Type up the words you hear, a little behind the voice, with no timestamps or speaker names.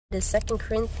is 2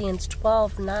 Corinthians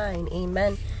 12:9.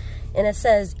 Amen. And it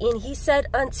says, and he said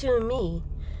unto me,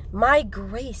 my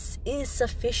grace is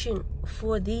sufficient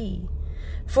for thee,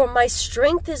 for my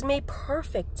strength is made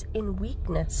perfect in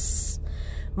weakness.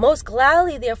 Most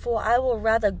gladly, therefore, I will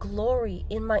rather glory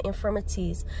in my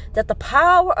infirmities, that the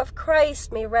power of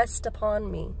Christ may rest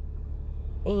upon me.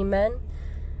 Amen.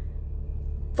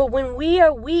 For when we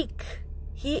are weak,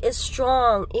 he is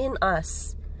strong in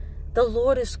us. The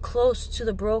Lord is close to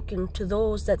the broken, to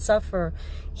those that suffer.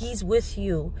 He's with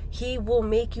you. He will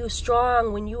make you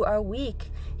strong when you are weak.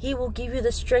 He will give you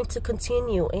the strength to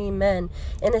continue. Amen.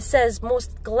 And it says,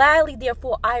 most gladly,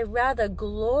 therefore, I rather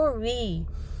glory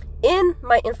in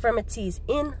my infirmities,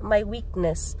 in my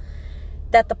weakness,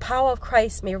 that the power of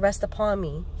Christ may rest upon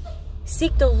me.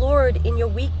 Seek the Lord in your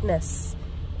weakness,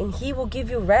 and he will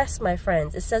give you rest, my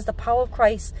friends. It says the power of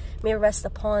Christ may rest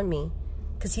upon me,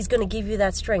 because he's going to give you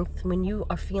that strength when you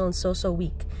are feeling so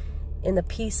weak. And the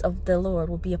peace of the Lord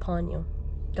will be upon you.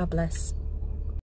 God bless.